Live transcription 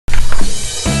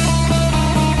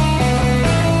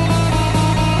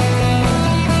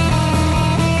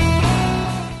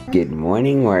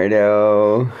morning,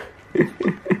 Eduardo.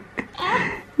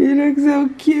 You look so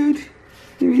cute.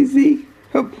 Let me see.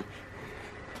 Hope.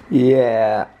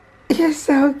 Yeah. You're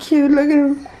so cute. Look at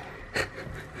him.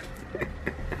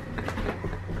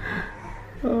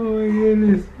 Oh my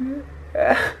goodness.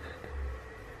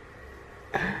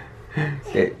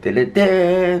 Dun, dun,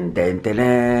 dun, dun,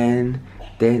 dun,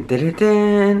 dun,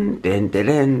 dun,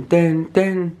 dun, dun,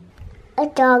 dun. A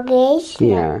doggish.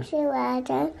 Yeah.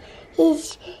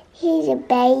 He's a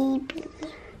baby.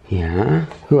 Yeah.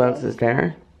 Who else is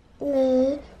there?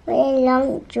 Me with a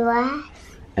long dress.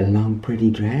 A long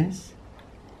pretty dress?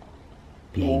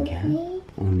 Bianca?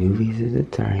 Oh, Newbies is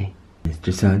it? Sorry.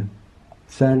 Mr. Sun.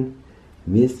 Sun.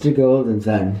 Mr. Golden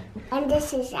Sun. And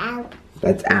this is out.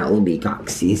 That's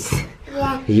albicocks.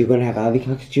 Yeah. Are you gonna have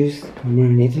albicocks juice when we're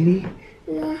in Italy?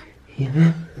 Yeah.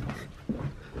 Yeah.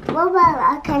 What about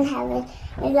I can have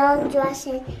a long dress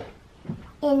in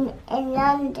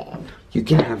London? You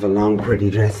can have a long pretty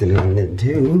dress in London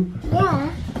too. Yeah.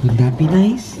 Wouldn't that be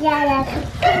nice? Yeah, like a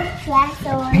pink dress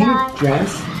or Pink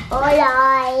dress? Or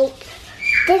like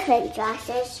different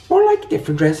dresses. Or like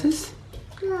different dresses.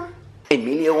 Yeah.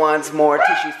 Emilia wants more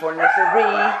tissues for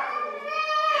nursery.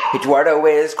 Eduardo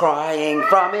is crying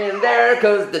from in there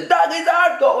cause the doggies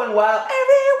are going wild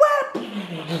everywhere.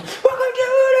 Welcome to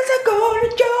the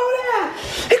SACCONEJOLY.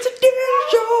 It's a daily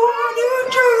show on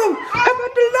YouTube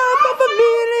about the love of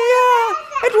Emilia,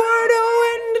 Eduardo,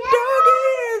 and the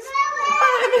doggies.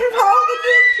 I'm involved in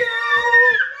this show.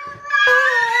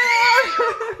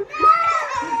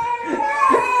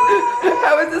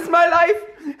 How is this my life?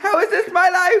 How is this my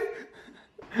life?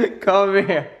 Come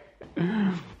here.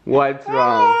 What's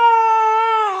wrong?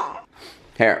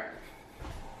 Here.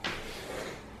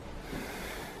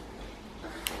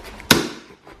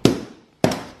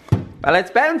 Well,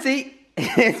 it's bouncy.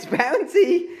 It's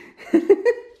bouncy.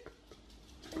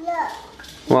 Look.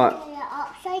 What?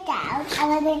 Upside down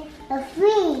and then a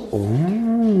freeze.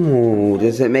 Oh,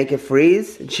 does it make it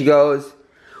freeze? And she goes,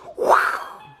 wow.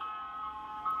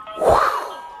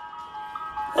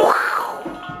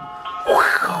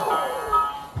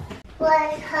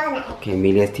 Okay,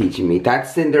 Emilia's teaching me.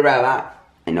 That's Cinderella.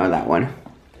 I know that one.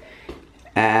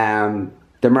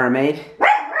 The mermaid.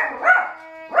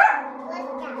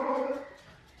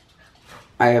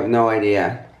 I have no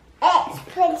idea. It's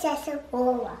Princess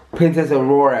Aurora. Princess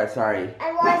Aurora, sorry.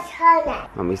 And what's her name?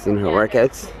 Mommy's doing her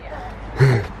workouts.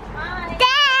 There!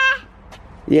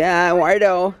 Yeah,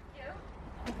 Eduardo.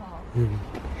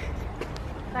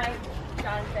 Hi,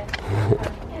 Jonathan.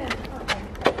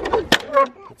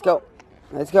 Let's go.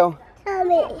 Let's go.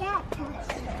 Mommy.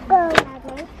 Go,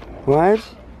 Mommy. What?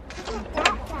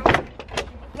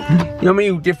 You know how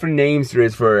many different names there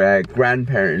is for a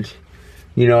grandparent?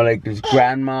 You know, like there's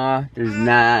grandma, there's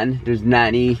nan, there's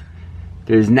nanny,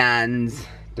 there's nans,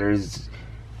 there's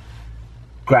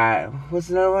what's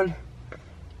another one?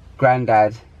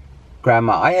 Granddad,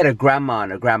 grandma. I had a grandma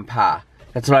and a grandpa.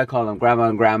 That's what I call them, grandma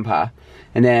and grandpa.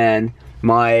 And then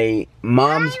my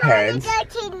mom's parents.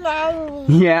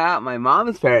 Yeah, my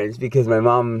mom's parents, because my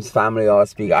mom's family all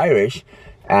speak Irish.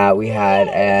 We had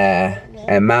a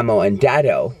Mamo and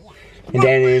Dado. And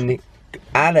then in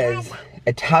Anna's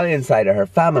Italian side of her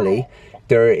family,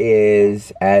 there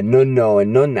is Nunno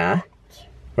and Nonna,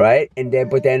 right? And then,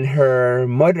 but then her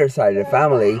mother's side of the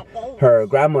family, her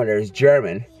grandmother is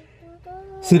German.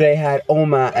 So they had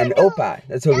Oma and Opa.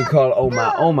 That's what we call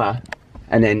Oma, Oma.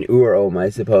 And then Oma, I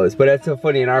suppose. But that's so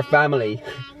funny, in our family,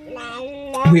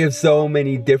 we have so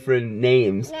many different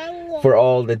names for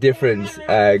all the different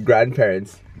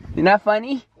grandparents. Isn't that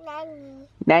funny?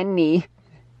 Nanny.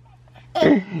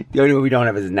 The only one we don't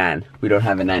have is a nan. We don't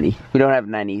have a nanny. We don't have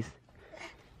nannies.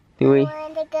 Do we? I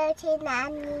want to go to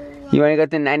Nanny. You want to go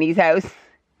to Nanny's house?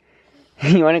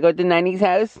 You want to go to Nanny's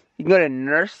house? You can go to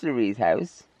Nursery's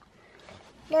house.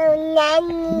 No,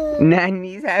 Nanny.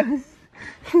 Nanny's house.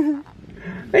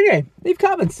 Anyway, leave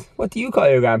comments. What do you call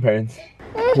your grandparents?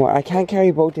 Well, I can't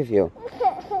carry both of you.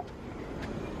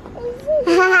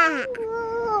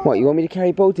 What, you want me to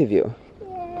carry both of you?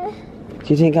 Yeah. Do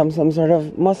you think I'm some sort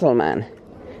of muscle man?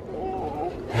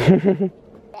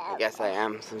 I guess I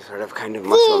am some sort of kind of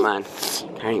muscle man.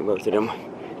 Carrying both of them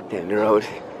down the road.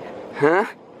 Huh?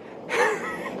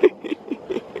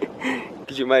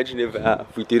 Could you imagine if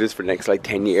we do this for the next like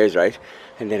 10 years, right?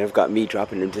 And then I've got me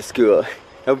dropping them to school.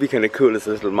 That would be kind of cool as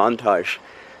a little montage.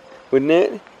 Wouldn't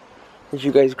it? As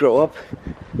you guys grow up.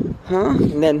 Huh?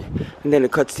 And then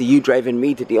it cuts to you driving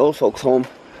me to the old folks' home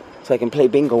so I can play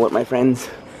bingo with my friends.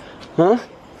 Huh?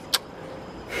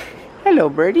 Hello,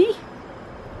 birdie.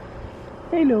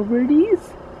 Hello, birdies.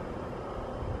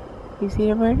 You see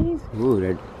the birdies? Ooh,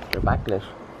 they're backlit.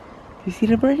 You see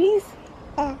the birdies?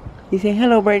 You say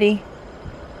hello, birdie.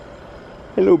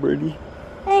 Hello, birdie.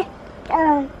 Oh,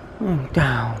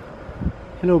 down.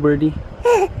 Hello, birdie.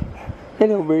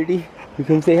 Hello, birdie. You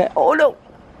come say hi. Oh no!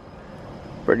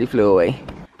 Birdie flew away.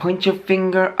 Point your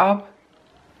finger up.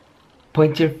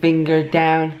 Point your finger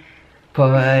down.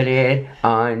 Put it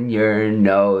on your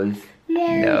nose.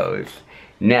 Nose.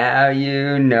 Now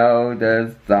you know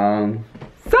the song.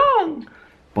 Song!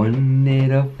 One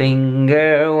little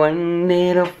finger, one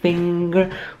little finger,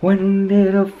 one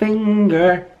little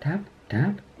finger. Tap,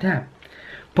 tap, tap.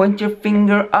 Point your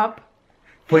finger up.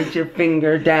 Point your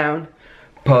finger down.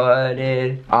 Put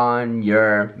it on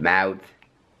your mouth.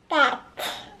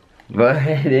 Put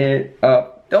it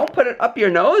up. Don't put it up your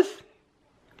nose.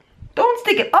 Don't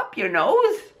stick it up your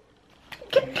nose.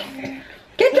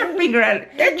 Get your finger at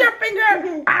it. Get your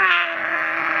finger.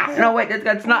 Ah! No, wait, it's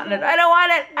got snot in it. I don't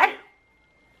want it.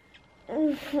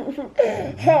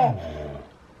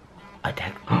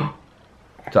 Attack.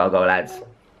 So I'll go, lads.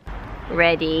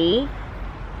 Ready?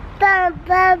 Bounce,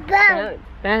 bounce, bounce.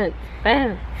 Bounce,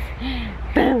 bounce,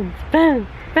 bounce, bounce,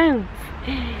 bounce.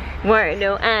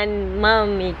 Eduardo and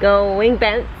Mommy going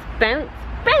bounce, bounce,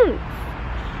 bounce.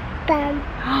 Bounce,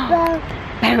 bounce.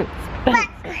 Bounce, bounce.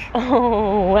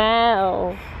 Oh,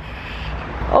 wow.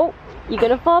 Oh, you're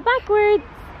gonna fall backwards.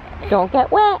 Don't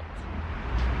get wet.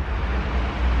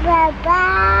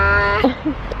 Bye-bye.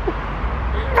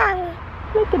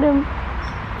 Look at him.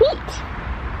 Feet.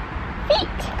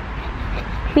 Feet.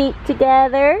 Feet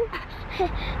together.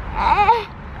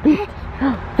 Feet.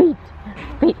 Feet.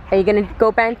 Feet. Are you gonna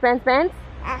go bounce, bounce, bounce?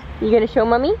 You gonna show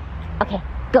Mommy? Okay,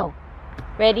 go.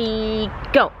 Ready,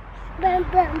 go. Bounce,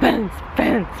 bounce. Bounce,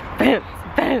 bounce, bounce,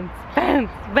 bounce,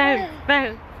 bounce, bounce,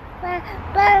 bounce.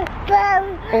 Bounce,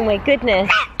 bounce. Oh my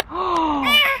goodness.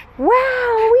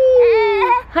 Wow!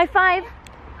 Wee. High five.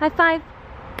 High five.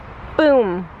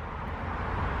 Boom.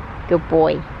 Good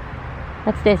boy.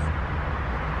 What's this?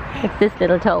 What's this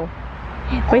little toe?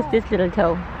 Where's this little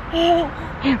toe?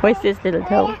 Where's this little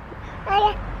toe?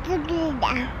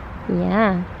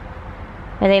 Yeah.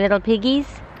 Are they little piggies?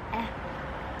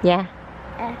 Yeah.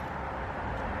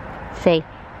 Say,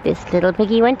 this little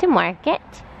piggy went to market.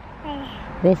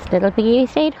 This little piggy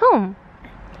stayed home.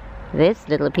 This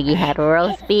little piggy had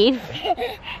roast beef.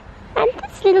 And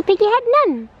this little piggy had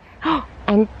none.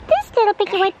 And this little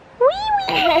piggy went wee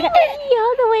wee wee wee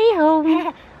all the way home.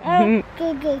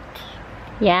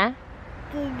 Yeah?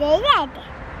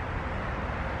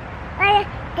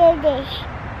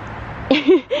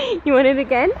 You want it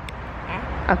again?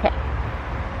 Okay.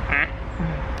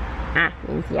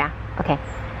 Means yeah. Okay.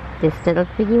 This little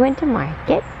piggy went to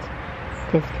market.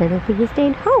 This little piggy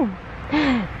stayed home.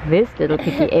 This little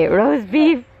piggy ate roast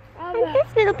beef. And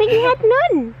this little piggy had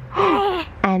none.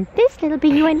 And this little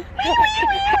piggy went wee wee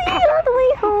wee wee all the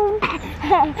way home.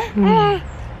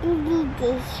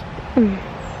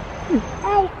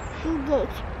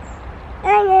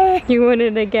 You want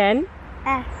it again?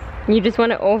 You just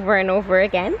want it over and over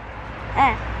again?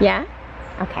 Yeah?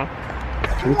 Okay.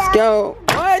 Let's go.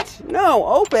 What? No,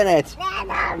 open it.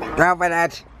 Open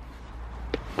it.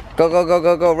 Go, go, go,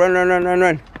 go, go. Run, run, run, run,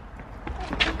 run.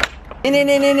 In.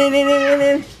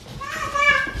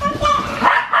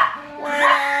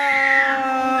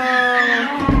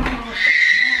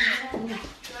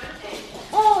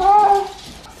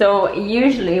 So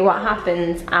usually what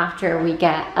happens after we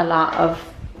get a lot of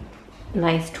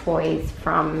nice toys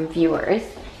from viewers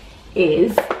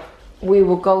is we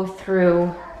will go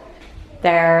through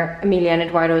their Emilia and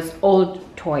Eduardo's old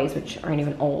toys, which aren't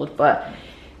even old, but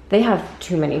they have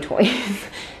too many toys.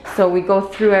 So we go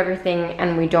through everything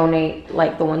and we donate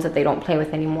like the ones that they don't play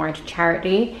with anymore to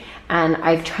charity. And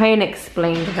I try and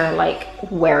explain to her like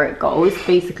where it goes.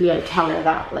 Basically I tell her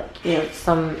that like, you know,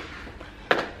 some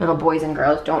little boys and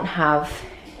girls don't have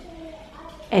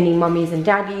any mummies and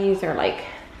daddies, or like,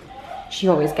 she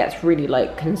always gets really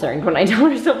like concerned when I tell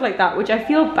her stuff like that, which I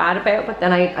feel bad about, but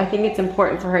then I think it's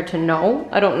important for her to know.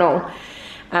 I don't know.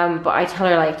 But I tell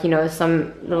her like, you know,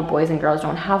 some little boys and girls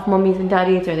don't have mummies and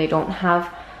daddies, or they don't have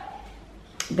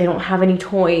any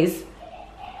toys.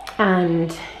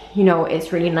 And, you know,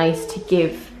 it's really nice to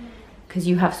give, because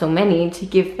you have so many, to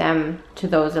give them to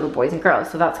those little boys and girls.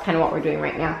 So that's kind of what we're doing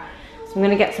right now. So I'm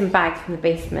gonna get some bags from the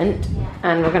basement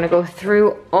and we're gonna go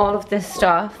through all of this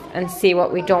stuff and see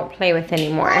what we don't play with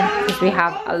anymore, because we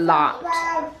have a lot.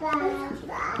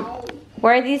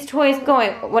 Where are these toys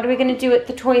going? What are we gonna do with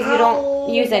the toys we don't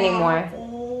use anymore?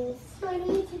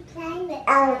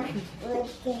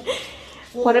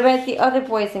 What about the other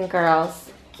boys and girls?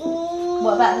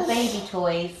 What about the baby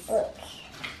toys?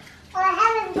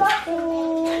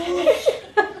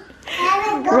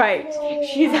 Right,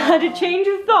 she's had a change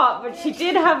of thought, but she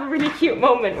did have a really cute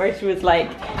moment where she was like,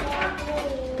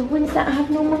 the ones that have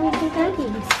no mummies and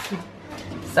daddies.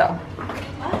 So,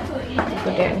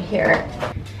 go down here.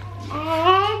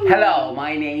 Hello,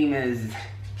 my name is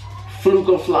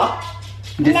Flugel.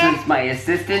 This is my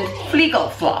assistant,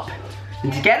 Flugel.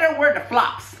 And together we're the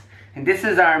flops. And this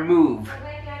is our move.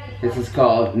 This is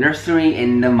called Nursery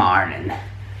in the Morning.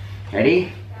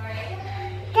 Ready?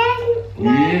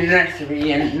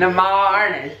 Nursery in the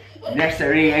morning.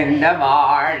 Nursery in the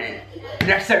morning.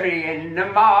 Nursery in the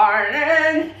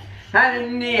morning. And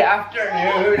in the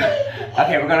afternoon.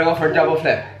 Okay, we're gonna go for a double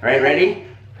flip. Right, ready?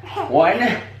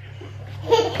 1.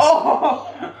 Oh!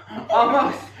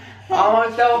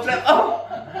 Almost double flip. Oh!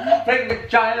 Fling the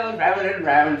child round and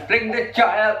round. Fling the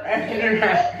child round and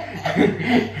round.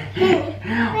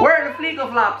 Where are the Flugel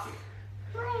flops?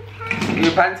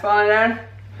 Your pants falling down?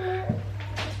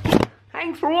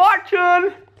 Thanks for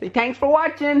watching. Say thanks for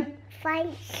watching.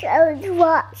 Thanks for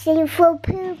watching for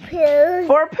poo-poos.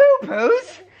 For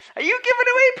poo-poos? Are you giving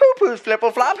away poo-poos,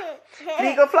 Flipple Flop?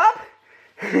 Flugel Flop?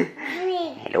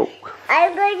 Hello.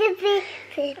 I'm going to be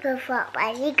Flipple Flop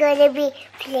and you're going to be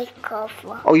Flipple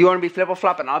Flop. Oh, you want to be Flipple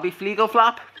Flop and I'll be Flugel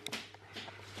Flop?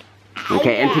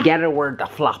 Okay, and together we're the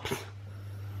flops.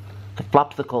 The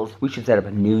Flopsicles. We should set up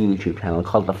a new YouTube channel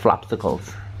called the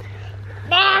Flopsicles.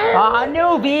 Oh,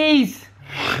 newbies!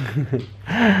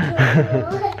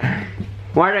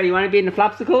 Eduardo, you want to be in the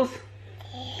Flopsicles?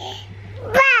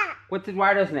 What's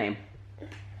Eduardo's name?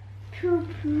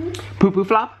 Poo-poo. Poo-poo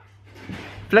Flop?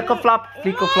 Flickle Flop,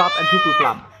 Flickle Flop, and Poo-poo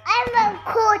Flop. I'm a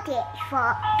Cordic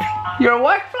Flop. You're a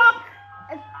what flop?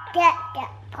 A Duck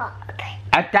Flop.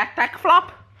 A Duck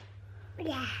Flop?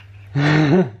 Yeah.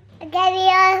 Give me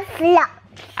a flop.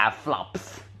 A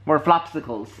flops. We're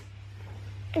Flopsicles.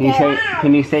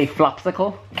 Can you say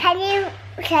Flopsicle? Can you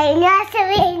say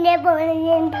nursery in the morning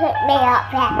and put me up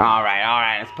there?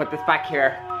 Alright, let's put this back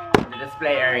here in the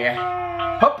display area.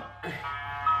 Hop.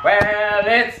 Well,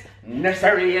 it's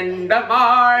nursery in the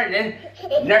morning,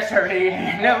 nursery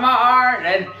in the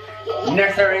morning,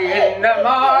 nursery in the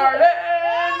morning,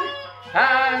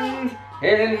 and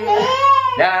in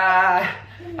the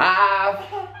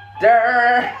afternoon.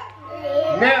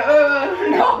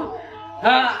 No.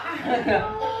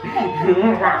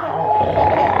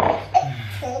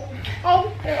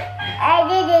 I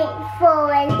didn't fall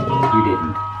in. You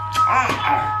didn't.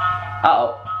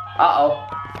 Uh-oh.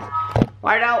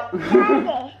 Right out.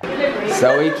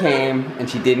 Zoe came and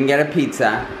she didn't get a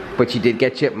pizza, but she did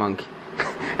get chipmunk.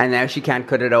 And now she can't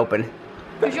cut it open.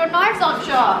 Because your knife's not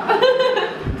sharp.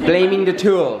 Blaming the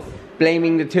tools.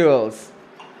 Blaming the tools.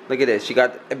 Look at this. She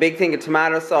got a big thing of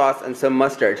tomato sauce and some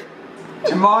mustard.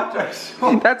 Tomato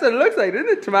sauce? That's what it looks like, isn't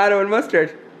it? Tomato and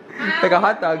mustard. Like a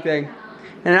hot dog thing.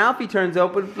 And Alfie turns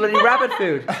up with bloody rabbit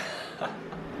food.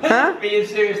 Huh? Being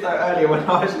serious though, earlier when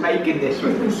I was making this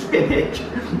with the spinach,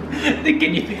 the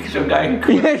guinea pigs were going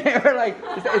crazy. Yeah, they were like,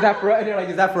 is that for us? They're like,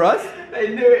 is that for us? They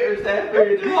knew it was their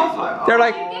food and I was like, oh. They're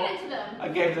like, Give it to them. I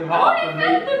gave them half of me.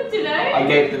 Them today. I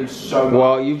gave them so much.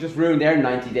 well, you've just ruined their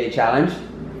 90-day challenge.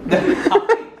 No,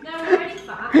 we're already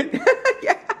fat.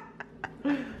 Yeah.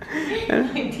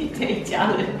 90-day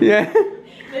challenge. Yeah.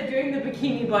 They're doing the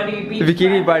bikini body beach. The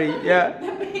bikini ban. body,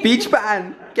 yeah. Beach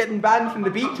ban. Getting banned from the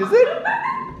beach, is it?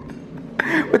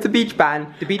 What's a beach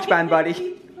ban? The beach ban body.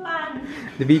 Plan.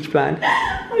 The beach plan.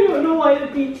 I don't know why the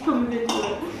beach comes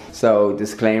into it. So,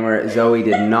 disclaimer, Zoe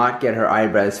did not get her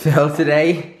eyebrows filled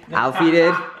today. Alfie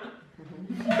did.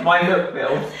 My look,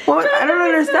 Bill. What? I don't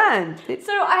understand. So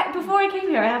before I came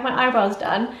here, I had my eyebrows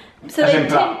done. So As they in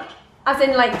plucked? as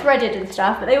in like threaded and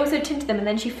stuff, but they also tinted them and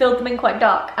then she filled them in quite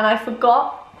dark and I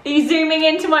forgot. Are you zooming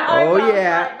into my eyebrows? Oh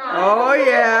yeah. Right now? Oh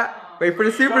yeah. Wait for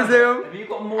the super zoom. Have you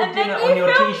got more And then dinner you on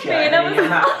your filmed me t-shirt and I than in was your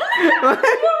mouth? You're a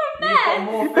You've got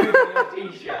mess. more food on your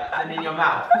t-shirt than in your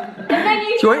mouth. And then Do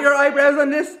you want your eyebrows on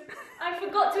this? I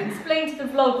forgot to explain to the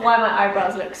vlog why my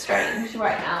eyebrows look strange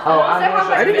right now. Oh, And and have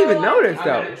also- a I didn't even little- notice I've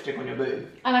got though. lipstick on your boob.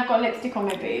 And I've got lipstick on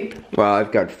my boob. Well,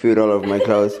 I've got food all over my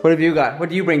clothes. What have you got? What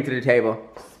do you bring to the table?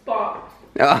 Spot.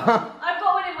 Oh, I've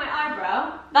got one in my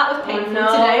eyebrow. That was painful no.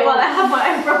 today while I had my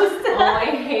eyebrows done. Oh, I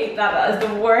hate that. That is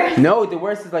the worst. no, the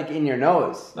worst is like in your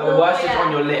nose. No, the worst yeah. is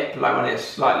on your lip, like when it's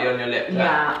slightly on your lip.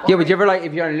 Yeah. Yeah, but you ever like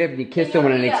if you're on a lip and you kiss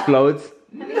someone and it Yeah. explodes?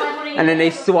 Have you had one of And then they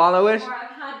yours? swallow it? Or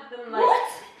I've had them like. What?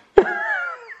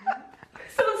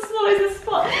 Someone swallows a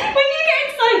spot. When you get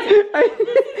excited.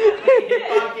 You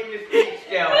can't give me a speech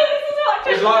still. This is what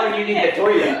It's like when you need the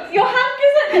toilet. Your hand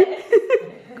goes at this.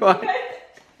 Go on.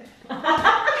 Doesn't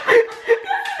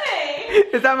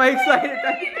Is that my excited?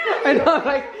 I know, I'm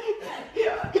like, You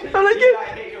I'm like,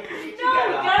 like hit your feet No,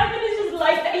 together. Jonathan is just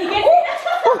like that.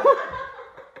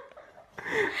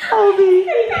 Alfie.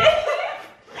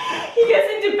 He gets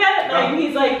into bed at night and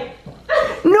he's like,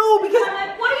 No, because I'm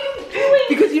like, what are you doing?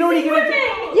 because you know when you get into,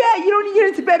 Swimming. yeah, you know when you get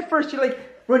into bed first, you like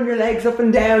run your legs up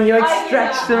and down, you like I do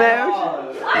stretch that. them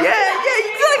out. Yeah,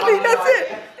 exactly. That's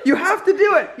it. You have to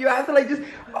do it. You have to like just,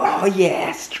 oh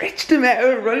yeah, stretch them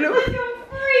out, run them.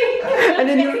 And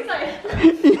then you.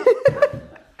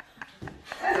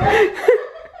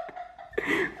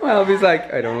 Well, he's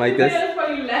like, I don't like this. That's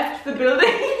why you left the building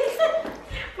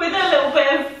with a little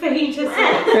bit of fetus.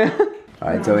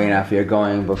 Alright, Zoe and Alfie are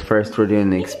going, but first we're doing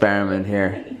the experiment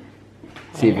here.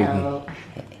 See if we can.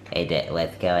 Hey,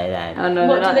 what's going on? Oh no,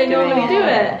 what do they normally do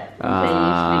it?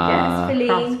 Ah. They usually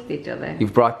get cross with each other.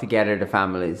 You've brought together the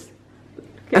families.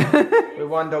 We're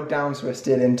one dog down, so we're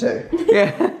still in two.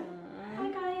 Yeah. Hi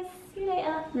guys, see you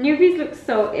later. Newbies look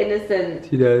so innocent.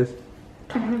 She does.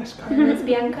 Let's go. It's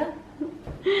Bianca.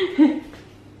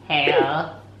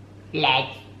 Hello,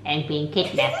 lads, I'm being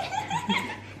kidnapped.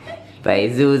 By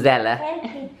Zuzella.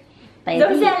 By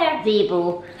Zuzella.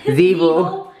 Zebu.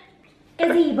 Zeebo.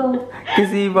 Gazebo.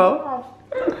 Gazebo.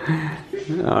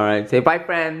 Alright, say bye,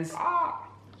 friends.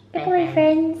 Bye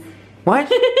friends. What?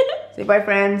 Say bye,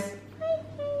 friends.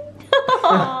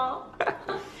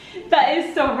 That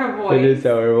is so her voice. It is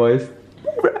our voice.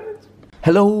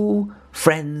 Hello,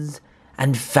 friends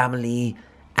and family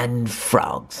and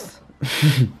frogs.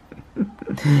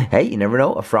 Hey, you never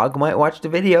know. A frog might watch the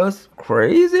videos.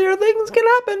 Crazier things can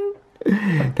happen.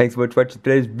 Thanks so much for watching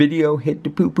today's video. Hit the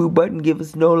poo-poo button. Give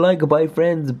us no like. Bye,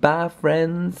 friends. Bye,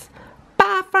 friends.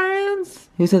 Bye, friends.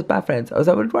 Who says bye, friends? Oh, is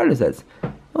that what Eduardo says?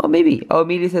 Oh, maybe. Oh,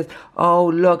 Emilia says, oh,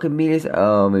 look, Emilia says,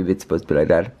 oh, maybe it's supposed to be like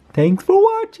that. Thanks for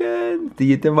watching. See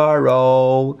you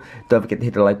tomorrow. Don't forget to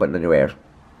hit the like button anywhere.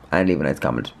 And leave a nice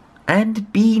comment.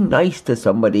 And be nice to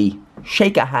somebody.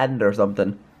 Shake a hand or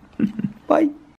something. Bye.